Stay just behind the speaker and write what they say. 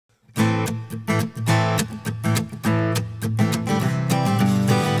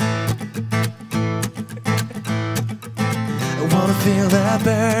feel that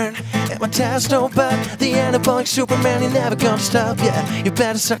burn in my testo, but the anabolic Superman, you're never gonna stop. Yeah, you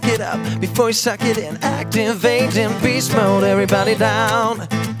better suck it up before you suck it in. Activating beast mode, everybody down.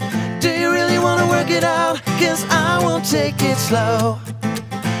 Do you really wanna work it out? Cause I won't take it slow.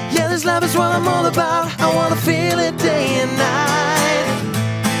 Yeah, this love is what I'm all about. I wanna feel it day and night.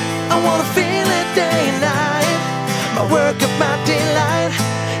 I wanna feel it day and night. My work of my delight.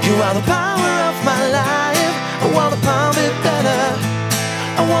 You are the power of my life. I wanna pump it better.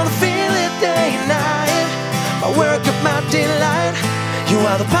 I wanna feel it day and night. My work of my delight. You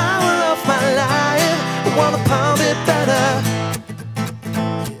are the power of my life. I wanna pump it better.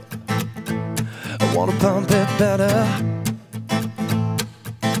 I wanna pump it better.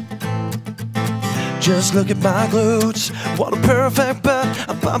 Just look at my glutes, what a perfect butt.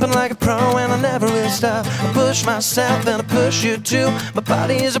 I'm pumping like a pro and I never really stop. I push myself and I push you too. My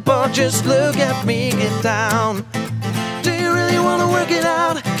body is a ball, just look at me get down. Do you really wanna work it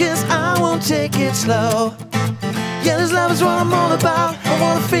out? Cause I won't take it slow. Yeah, this love is what I'm all about. I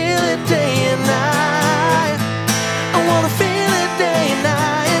wanna feel it day and night. I wanna feel it day and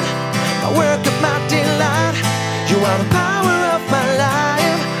night. My work of my delight. You are the power of my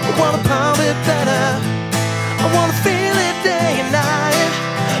life. I wanna pump it better. I wanna feel it day and night.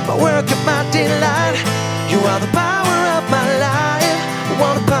 My work of my delight. You are the power of my life. I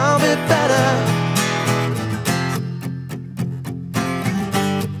wanna pump it better.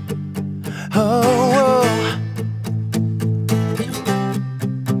 Oh, oh.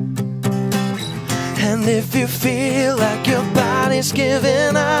 And if you feel like your body's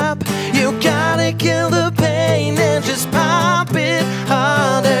giving up, you gotta kill the pain and just pump it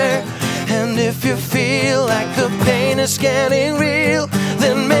harder. And if you feel like the pain is getting real,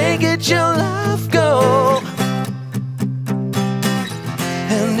 then make it your life goal.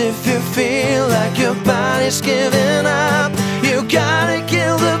 And if you feel like your body's giving up, you gotta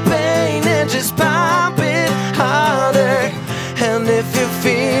kill the pain and just pump it harder. And if you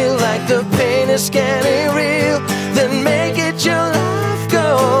feel like the pain is getting real, then make it your life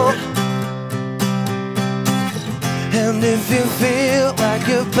goal. And if you feel like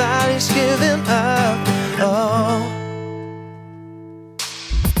your body's giving up, oh.